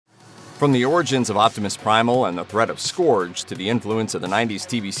From the origins of Optimus Primal and the threat of Scourge to the influence of the 90s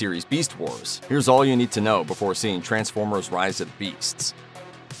TV series Beast Wars, here's all you need to know before seeing Transformers Rise of the Beasts.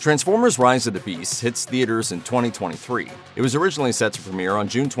 Transformers Rise of the Beasts hits theaters in 2023. It was originally set to premiere on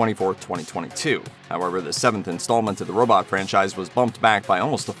June 24, 2022. However, the seventh installment of the robot franchise was bumped back by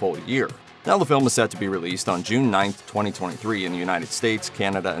almost a full year. Now the film is set to be released on June 9, 2023 in the United States,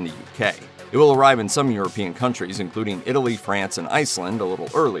 Canada, and the UK. It will arrive in some European countries, including Italy, France, and Iceland, a little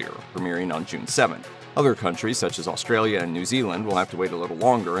earlier, premiering on June 7th. Other countries, such as Australia and New Zealand, will have to wait a little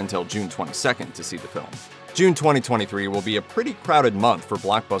longer until June 22nd to see the film. June 2023 will be a pretty crowded month for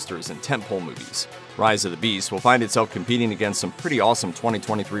blockbusters and tentpole movies. Rise of the Beast will find itself competing against some pretty awesome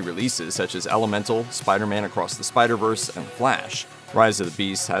 2023 releases such as Elemental, Spider-Man Across the Spider-Verse, and Flash. Rise of the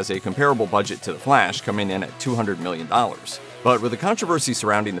Beast has a comparable budget to The Flash, coming in at $200 million. But with the controversy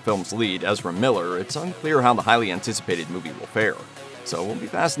surrounding the film's lead, Ezra Miller, it's unclear how the highly anticipated movie will fare. So we'll be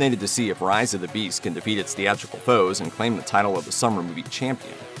fascinated to see if Rise of the Beast can defeat its theatrical foes and claim the title of the summer movie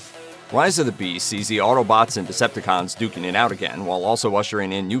champion. Rise of the Beast sees the Autobots and Decepticons duking it out again, while also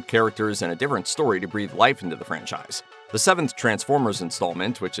ushering in new characters and a different story to breathe life into the franchise. The seventh Transformers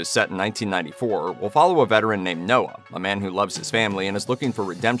installment, which is set in 1994, will follow a veteran named Noah, a man who loves his family and is looking for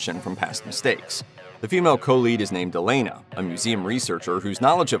redemption from past mistakes. The female co-lead is named Elena, a museum researcher whose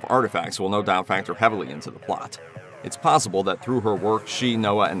knowledge of artifacts will no doubt factor heavily into the plot. It's possible that through her work, she,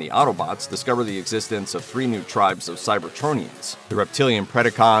 Noah, and the Autobots discover the existence of three new tribes of Cybertronians: the reptilian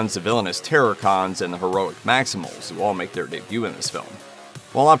Predacons, the villainous Terrorcons, and the heroic Maximals, who all make their debut in this film.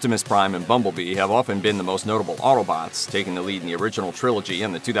 While Optimus Prime and Bumblebee have often been the most notable Autobots, taking the lead in the original trilogy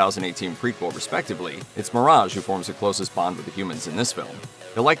and the 2018 prequel respectively, it's Mirage who forms the closest bond with the humans in this film.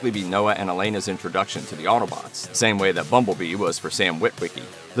 It'll likely be Noah and Elena's introduction to the Autobots, the same way that Bumblebee was for Sam Witwicky.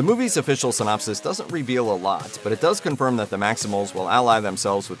 The movie's official synopsis doesn't reveal a lot, but it does confirm that the Maximals will ally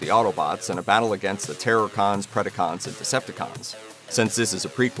themselves with the Autobots in a battle against the Terrorcons, Predacons, and Decepticons. Since this is a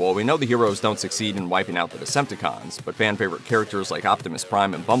prequel, we know the heroes don't succeed in wiping out the Decepticons, but fan-favorite characters like Optimus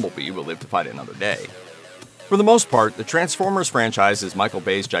Prime and Bumblebee will live to fight another day. For the most part, the Transformers franchise is Michael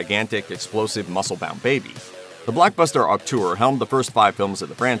Bay's gigantic, explosive, muscle-bound baby. The blockbuster auteur helmed the first 5 films of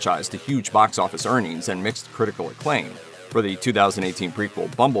the franchise to huge box office earnings and mixed critical acclaim. For the 2018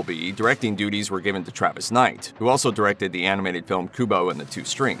 prequel Bumblebee, directing duties were given to Travis Knight, who also directed the animated film Kubo and the Two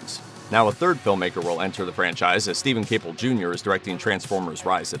Strings. Now a third filmmaker will enter the franchise as Stephen Caple Jr. is directing Transformers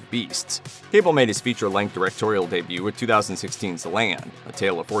Rise of the Beasts. Caple made his feature-length directorial debut with 2016's The Land, a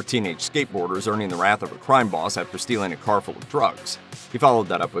tale of 4 teenage skateboarders earning the wrath of a crime boss after stealing a car full of drugs. He followed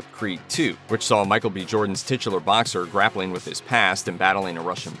that up with Creed 2, which saw Michael B. Jordan's titular boxer grappling with his past and battling a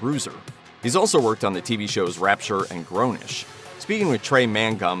Russian bruiser. He's also worked on the TV shows Rapture and Grownish. Speaking with Trey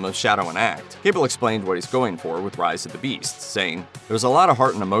Mangum of Shadow and Act, Caple explained what he's going for with Rise of the Beasts, saying, "There's a lot of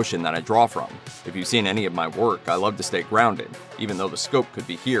heart and emotion that I draw from. If you've seen any of my work, I love to stay grounded, even though the scope could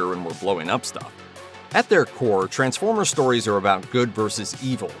be here and we're blowing up stuff." At their core, Transformers stories are about good versus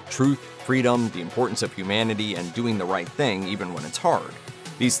evil, truth, freedom, the importance of humanity, and doing the right thing even when it's hard.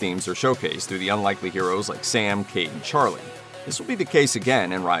 These themes are showcased through the unlikely heroes like Sam, Kate, and Charlie. This will be the case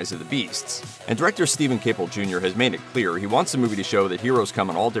again in Rise of the Beasts. And director Stephen Caple Jr. has made it clear he wants the movie to show that heroes come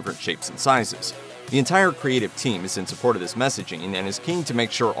in all different shapes and sizes. The entire creative team is in support of this messaging and is keen to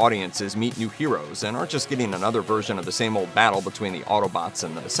make sure audiences meet new heroes and aren't just getting another version of the same old battle between the Autobots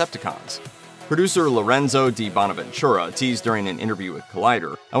and the Decepticons. Producer Lorenzo Di Bonaventura teased during an interview with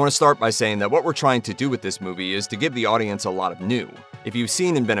Collider, "I want to start by saying that what we're trying to do with this movie is to give the audience a lot of new. If you've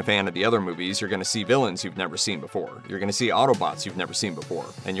seen and been a fan of the other movies, you're going to see villains you've never seen before, you're going to see Autobots you've never seen before,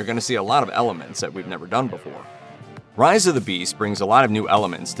 and you're going to see a lot of elements that we've never done before." Rise of the Beast brings a lot of new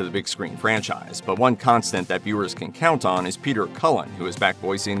elements to the big screen franchise, but one constant that viewers can count on is Peter Cullen, who is back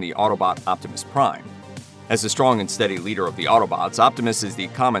voicing the Autobot Optimus Prime. As a strong and steady leader of the Autobots, Optimus is the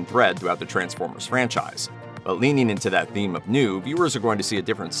common thread throughout the Transformers franchise. But leaning into that theme of new, viewers are going to see a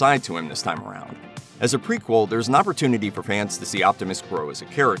different side to him this time around. As a prequel, there's an opportunity for fans to see Optimus grow as a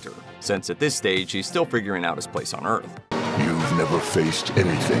character, since at this stage he's still figuring out his place on Earth. You've never faced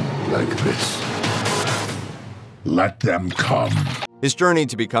anything like this. Let them come. His journey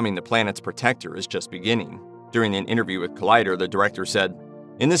to becoming the planet's protector is just beginning. During an interview with Collider, the director said,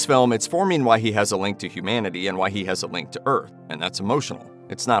 "In this film, it's forming why he has a link to humanity and why he has a link to Earth, and that's emotional.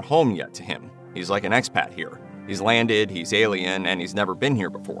 It's not home yet to him. He's like an expat here. He's landed, he's alien, and he's never been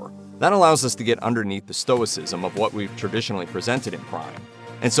here before. That allows us to get underneath the stoicism of what we've traditionally presented in Prime.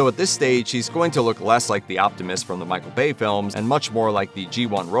 And so at this stage, he's going to look less like the Optimus from the Michael Bay films and much more like the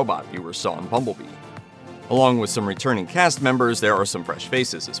G1 robot viewers saw in Bumblebee." Along with some returning cast members, there are some fresh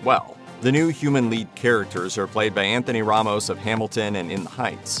faces as well. The new human lead characters are played by Anthony Ramos of Hamilton and In the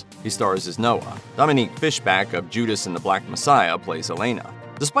Heights. He stars as Noah. Dominique Fishback of Judas and the Black Messiah plays Elena.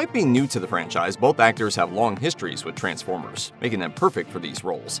 Despite being new to the franchise, both actors have long histories with Transformers, making them perfect for these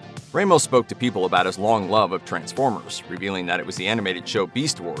roles. Ramos spoke to People about his long love of Transformers, revealing that it was the animated show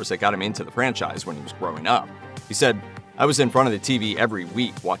Beast Wars that got him into the franchise when he was growing up. He said, "I was in front of the TV every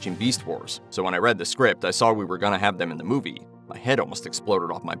week watching Beast Wars, so when I read the script, I saw we were going to have them in the movie. My head almost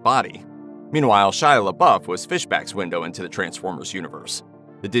exploded off my body." Meanwhile, Shia LaBeouf was Fishback's window into the Transformers universe.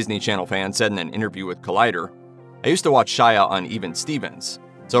 The Disney Channel fan said in an interview with Collider, "I used to watch Shia on Even Stevens.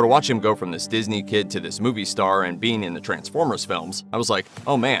 So to watch him go from this Disney kid to this movie star and being in the Transformers films, I was like,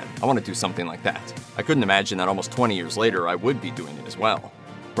 oh man, I want to do something like that. I couldn't imagine that almost 20 years later I would be doing it as well."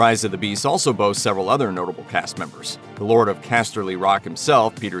 Rise of the Beast also boasts several other notable cast members. The Lord of Casterly Rock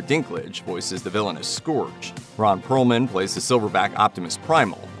himself, Peter Dinklage, voices the villainous Scourge. Ron Perlman plays the silverback Optimus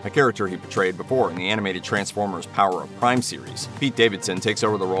Primal, a character he portrayed before in the animated Transformers Power of Prime series. Pete Davidson takes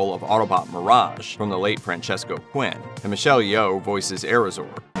over the role of Autobot Mirage from the late Francesco Quinn, and Michelle Yeoh voices Arizor.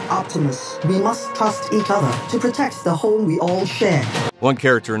 Optimus, we must trust each other to protect the home we all share. One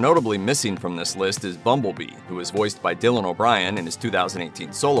character notably missing from this list is Bumblebee, who was voiced by Dylan O'Brien in his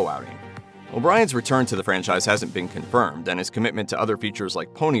 2018 solo outing. O'Brien's return to the franchise hasn't been confirmed, and his commitment to other features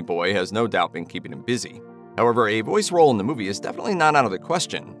like Pony Boy has no doubt been keeping him busy. However, a voice role in the movie is definitely not out of the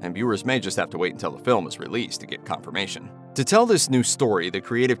question, and viewers may just have to wait until the film is released to get confirmation. To tell this new story, the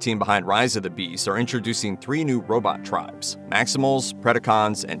creative team behind Rise of the Beasts are introducing 3 new robot tribes, Maximals,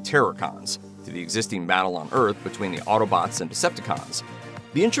 Predacons, and Terrorcons, to the existing battle on Earth between the Autobots and Decepticons.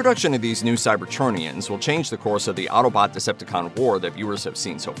 The introduction of these new Cybertronians will change the course of the Autobot-Decepticon war that viewers have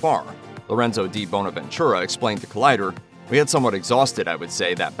seen so far. Lorenzo D. Bonaventura explained to Collider, "We had somewhat exhausted, I would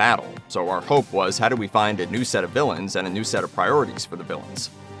say, that battle, so our hope was how do we find a new set of villains and a new set of priorities for the villains."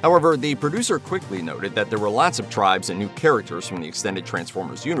 However, the producer quickly noted that there were lots of tribes and new characters from the extended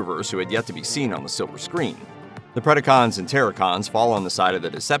Transformers universe who had yet to be seen on the silver screen. The Predacons and Terrorcons fall on the side of the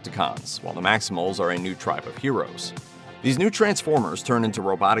Decepticons, while the Maximals are a new tribe of heroes. These new Transformers turn into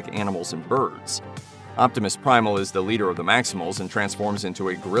robotic animals and birds. Optimus Primal is the leader of the Maximals and transforms into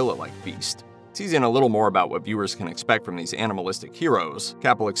a gorilla-like beast. Teasing a little more about what viewers can expect from these animalistic heroes,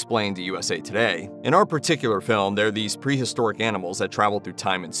 Capel explained to USA Today, "In our particular film, they're these prehistoric animals that travel through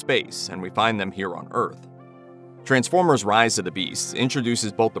time and space, and we find them here on Earth." Transformers Rise of the Beasts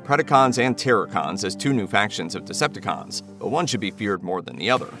introduces both the Predacons and Terrorcons as 2 new factions of Decepticons, but one should be feared more than the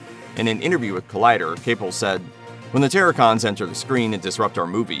other. In an interview with Collider, Capel said, "When the Terrorcons enter the screen and disrupt our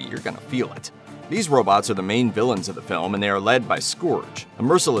movie, you're gonna feel it. These robots are the main villains of the film, and they are led by Scourge, a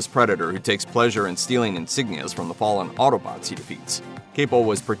merciless predator who takes pleasure in stealing insignias from the fallen Autobots he defeats." Capel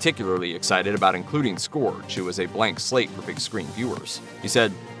was particularly excited about including Scourge, who was a blank slate for big-screen viewers. He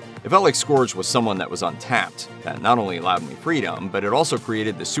said, "It felt like Scourge was someone that was untapped, that not only allowed me freedom, but it also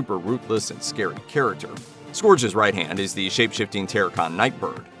created this super ruthless and scary character." Scourge's right hand is the shape-shifting Terrorcon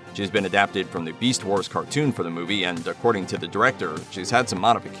Nightbird. She's been adapted from the Beast Wars cartoon for the movie, and according to the director, she's had some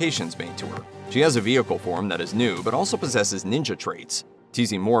modifications made to her. She has a vehicle form that is new, but also possesses ninja traits.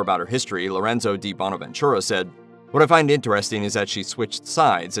 Teasing more about her history, Lorenzo D. Bonaventura said, "What I find interesting is that she switched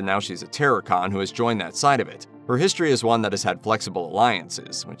sides, and now she's a Terrorcon who has joined that side of it. Her history is one that has had flexible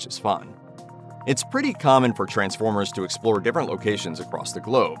alliances, which is fun." It's pretty common for Transformers to explore different locations across the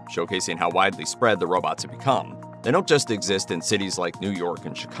globe, showcasing how widely spread the robots have become. They don't just exist in cities like New York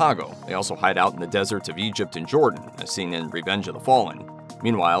and Chicago, they also hide out in the deserts of Egypt and Jordan, as seen in Revenge of the Fallen.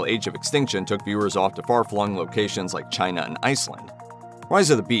 Meanwhile, Age of Extinction took viewers off to far-flung locations like China and Iceland. Rise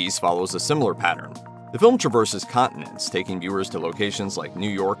of the Beasts follows a similar pattern. The film traverses continents, taking viewers to locations like New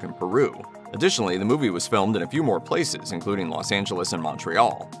York and Peru. Additionally, the movie was filmed in a few more places, including Los Angeles and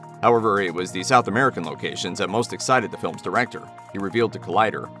Montreal. However, it was the South American locations that most excited the film's director. He revealed to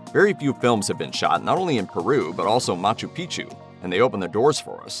Collider, "Very few films have been shot not only in Peru, but also Machu Picchu, and they opened the doors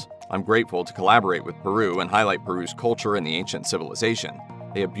for us. I'm grateful to collaborate with Peru and highlight Peru's culture and the ancient civilization.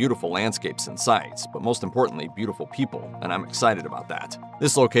 They have beautiful landscapes and sights, but most importantly, beautiful people, and I'm excited about that."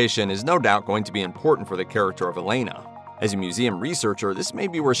 This location is no doubt going to be important for the character of Elena. As a museum researcher, this may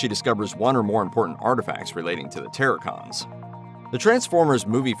be where she discovers one or more important artifacts relating to the Terrorcons. The Transformers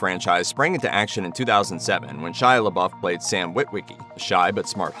movie franchise sprang into action in 2007 when Shia LaBeouf played Sam Witwicky, a shy but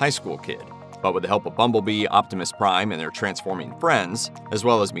smart high school kid. But with the help of Bumblebee, Optimus Prime, and their transforming friends, as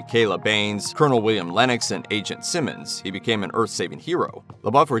well as Michaela Baines, Colonel William Lennox, and Agent Simmons, he became an Earth-saving hero.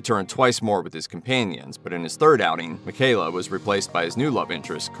 LaBeouf returned twice more with his companions, but in his third outing, Michaela was replaced by his new love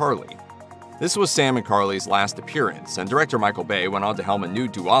interest, Carly. This was Sam and Carly's last appearance, and director Michael Bay went on to helm a new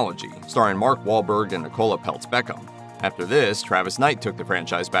duology, starring Mark Wahlberg and Nicola Peltz-Beckham. After this, Travis Knight took the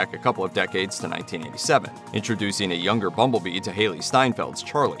franchise back a couple of decades to 1987, introducing a younger Bumblebee to Haley Steinfeld's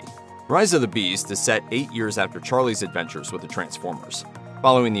Charlie. Rise of the Beast is set 8 years after Charlie's adventures with the Transformers.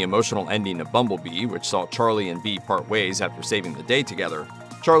 Following the emotional ending of Bumblebee, which saw Charlie and Bee part ways after saving the day together,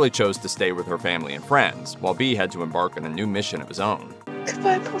 Charlie chose to stay with her family and friends, while Bee had to embark on a new mission of his own.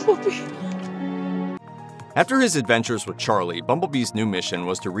 Goodbye, Bumblebee. After his adventures with Charlie, Bumblebee's new mission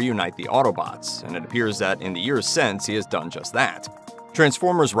was to reunite the Autobots, and it appears that in the years since he has done just that.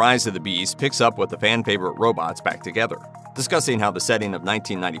 Transformers Rise of the Beast picks up with the fan-favorite robots back together. Discussing how the setting of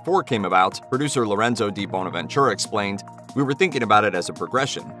 1994 came about, producer Lorenzo Di Bonaventura explained, "We were thinking about it as a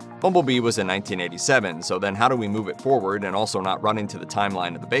progression. Bumblebee was in 1987, so then how do we move it forward and also not run into the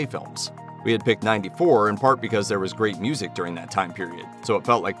timeline of the Bay films? We had picked 94 in part because there was great music during that time period, so it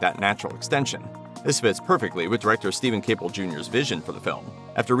felt like that natural extension. This fits perfectly with director Stephen Caple Jr.'s vision for the film.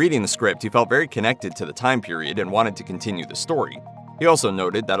 After reading the script, he felt very connected to the time period and wanted to continue the story. He also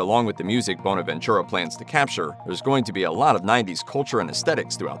noted that along with the music Bonaventura plans to capture, there's going to be a lot of 90s culture and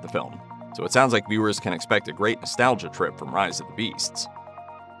aesthetics throughout the film. So it sounds like viewers can expect a great nostalgia trip from Rise of the Beasts."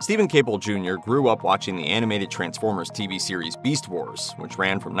 Stephen Caple Jr. grew up watching the animated Transformers TV series Beast Wars, which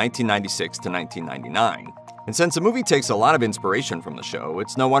ran from 1996 to 1999. And since the movie takes a lot of inspiration from the show,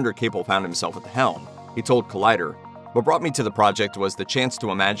 it's no wonder Caple found himself at the helm. He told Collider, "What brought me to the project was the chance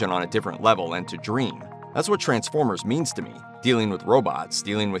to imagine on a different level and to dream. That's what Transformers means to me. Dealing with robots,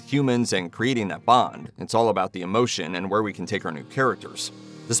 dealing with humans, and creating that bond. It's all about the emotion and where we can take our new characters."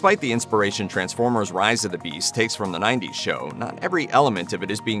 Despite the inspiration Transformers Rise of the Beast takes from the 90s show, not every element of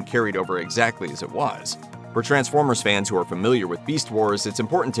it is being carried over exactly as it was. For Transformers fans who are familiar with Beast Wars, it's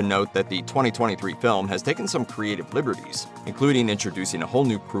important to note that the 2023 film has taken some creative liberties, including introducing a whole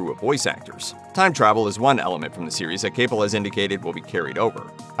new crew of voice actors. Time travel is one element from the series that Caple has indicated will be carried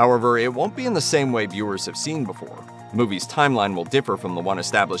over. However, it won't be in the same way viewers have seen before. The movie's timeline will differ from the one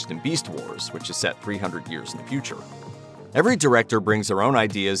established in Beast Wars, which is set 300 years in the future. Every director brings their own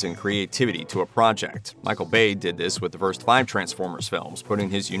ideas and creativity to a project. Michael Bay did this with the first 5 Transformers films, putting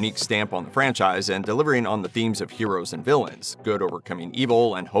his unique stamp on the franchise and delivering on the themes of heroes and villains, good overcoming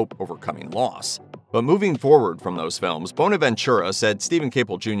evil and hope overcoming loss. But moving forward from those films, Bonaventura said Stephen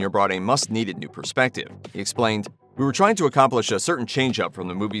Caple Jr. brought a much-needed new perspective. He explained, "We were trying to accomplish a certain change-up from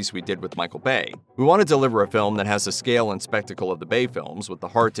the movies we did with Michael Bay. We want to deliver a film that has the scale and spectacle of the Bay films with the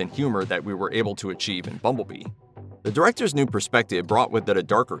heart and humor that we were able to achieve in Bumblebee." The director's new perspective brought with it a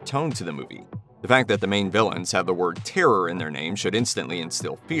darker tone to the movie. The fact that the main villains have the word terror in their name should instantly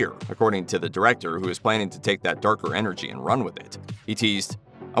instill fear, according to the director, who is planning to take that darker energy and run with it. He teased,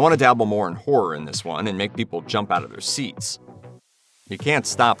 "I want to dabble more in horror in this one and make people jump out of their seats." You can't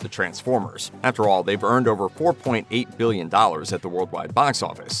stop the Transformers. After all, they've earned over $4.8 billion at the worldwide box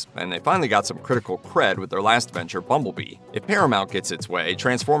office, and they finally got some critical cred with their last venture, Bumblebee. If Paramount gets its way,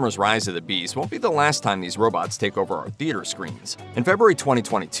 Transformers Rise of the Beast won't be the last time these robots take over our theater screens. In February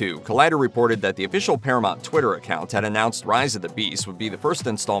 2022, Collider reported that the official Paramount Twitter account had announced Rise of the Beast would be the first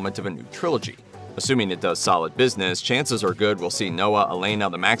installment of a new trilogy. Assuming it does solid business, chances are good we'll see Noah, Elena,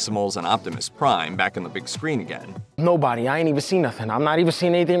 the Maximals, and Optimus Prime back on the big screen again. Nobody. I ain't even seen nothing. I'm not even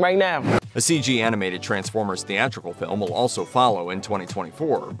seeing anything right now. A CG animated Transformers theatrical film will also follow in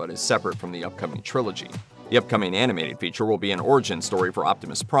 2024, but is separate from the upcoming trilogy. The upcoming animated feature will be an origin story for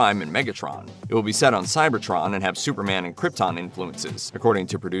Optimus Prime and Megatron. It will be set on Cybertron and have Superman and Krypton influences, according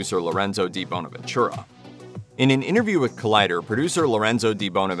to producer Lorenzo Di Bonaventura. In an interview with Collider, producer Lorenzo Di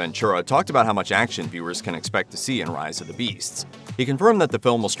Bonaventura talked about how much action viewers can expect to see in Rise of the Beasts. He confirmed that the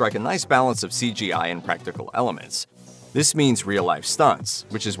film will strike a nice balance of CGI and practical elements. This means real-life stunts,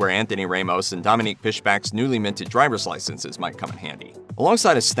 which is where Anthony Ramos and Dominique Fishback's newly minted driver's licenses might come in handy.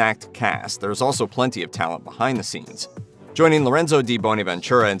 Alongside a stacked cast, there's also plenty of talent behind the scenes. Joining Lorenzo Di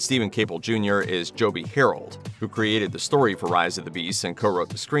Bonaventura and Stephen Caple Jr. is Joby Harold, who created the story for Rise of the Beasts and co-wrote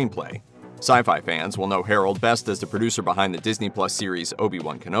the screenplay. Sci-fi fans will know Harold best as the producer behind the Disney Plus series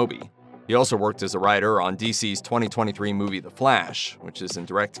Obi-Wan Kenobi. He also worked as a writer on DC's 2023 movie The Flash, which is in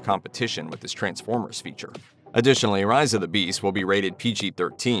direct competition with this Transformers feature. Additionally, Rise of the Beast will be rated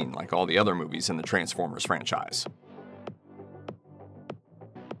PG-13 like all the other movies in the Transformers franchise.